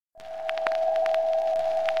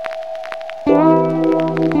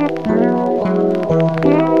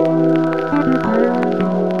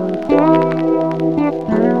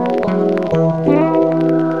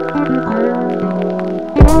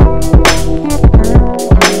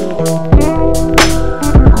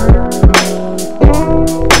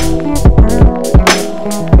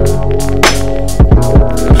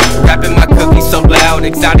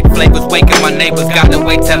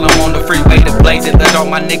anyway. Tell them on the freeway to blaze it. Let all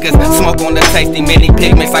my niggas smoke on the tasty. Many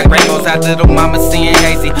pigments like rainbows out little mama seeing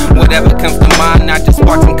hazy. Whatever comes to mind, I just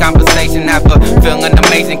spark some conversation. Have a feeling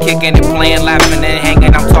amazing, kicking and playing, laughing and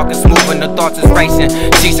hanging. I'm talking smooth and the thoughts is racing.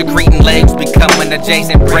 She's secreting legs, becoming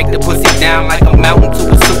adjacent. Break the pussy down like a mountain to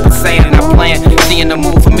a super saiyan. I'm playing, she in the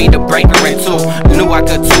mood for me to break her in two. Knew I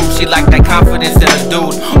could too, she like that confidence in a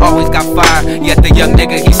dude. Always got fire, yet the young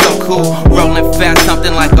nigga, he's so cool. Rolling fast,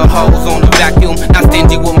 something like a hose on a vacuum. Not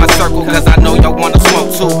stingy with my circle, cause I know y'all wanna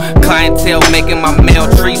smoke too. Clientele making my mail,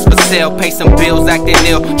 trees for sale. Pay some bills, acting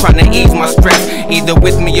ill, trying to ease my stress. Either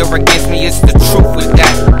with me or against me, it's the truth with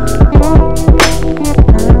that.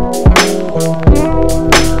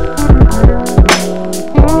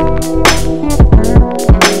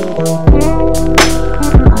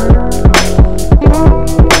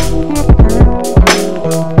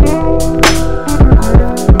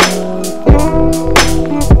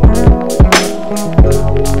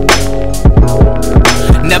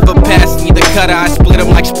 Never pass me the cutter, I split them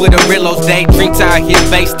like splitterillos. Daydreams out here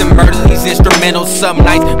based to murder these instrumentals. Some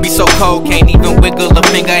nights be so cold, can't even wiggle a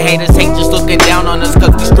finger. Haters hate just looking down on us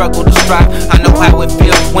cause we struggle to strive. I know how it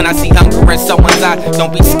feels when I see hunger in someone's eye.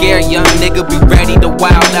 Don't be scared, young nigga, be ready to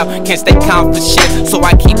wild out. Can't stay calm for shit, so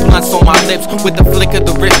I keep blunts on my lips. With the flick of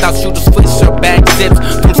the wrist, I'll shoot a switch or bag zips.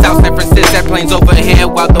 From South San Francisco, airplanes overhead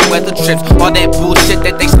while the weather trips. All that bullshit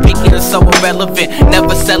that they speaking is so irrelevant.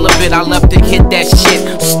 Never celibate, I love to hit that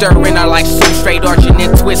shit. Stirring her like soup, straight arching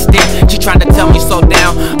and twisted. She trying to tell me slow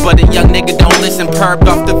down, but a young nigga don't listen. Perved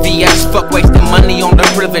off the VX, fuck wasting money on the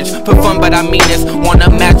privilege. For fun, but I mean this. Wanna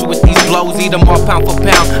match with these blows, eat them all pound for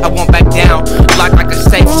pound. I won't back down, lock like a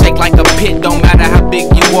safe, shake like a pit. Don't matter how big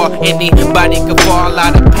you are, anybody can fall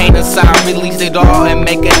out of pain inside. Release it all and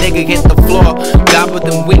make a nigga hit the floor. Gobble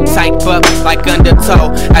them weak type up like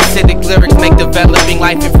undertow. Acidic lyrics make developing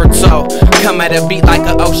life in for toe. Come at a beat like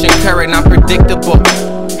an ocean current, I'm predictable.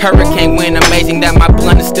 Hurricane wind, amazing that my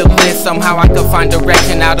blunt is still lit. Somehow I could find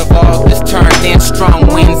direction out of all this. Turned in strong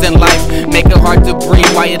winds in life, make it hard to breathe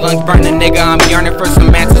while your lungs burning. Nigga, I'm yearning for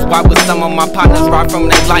some answers. Why would some of my partners rob from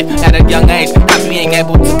their life at a young age? Not being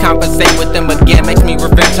able to compensate with them again makes me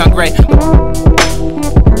revenge hungry.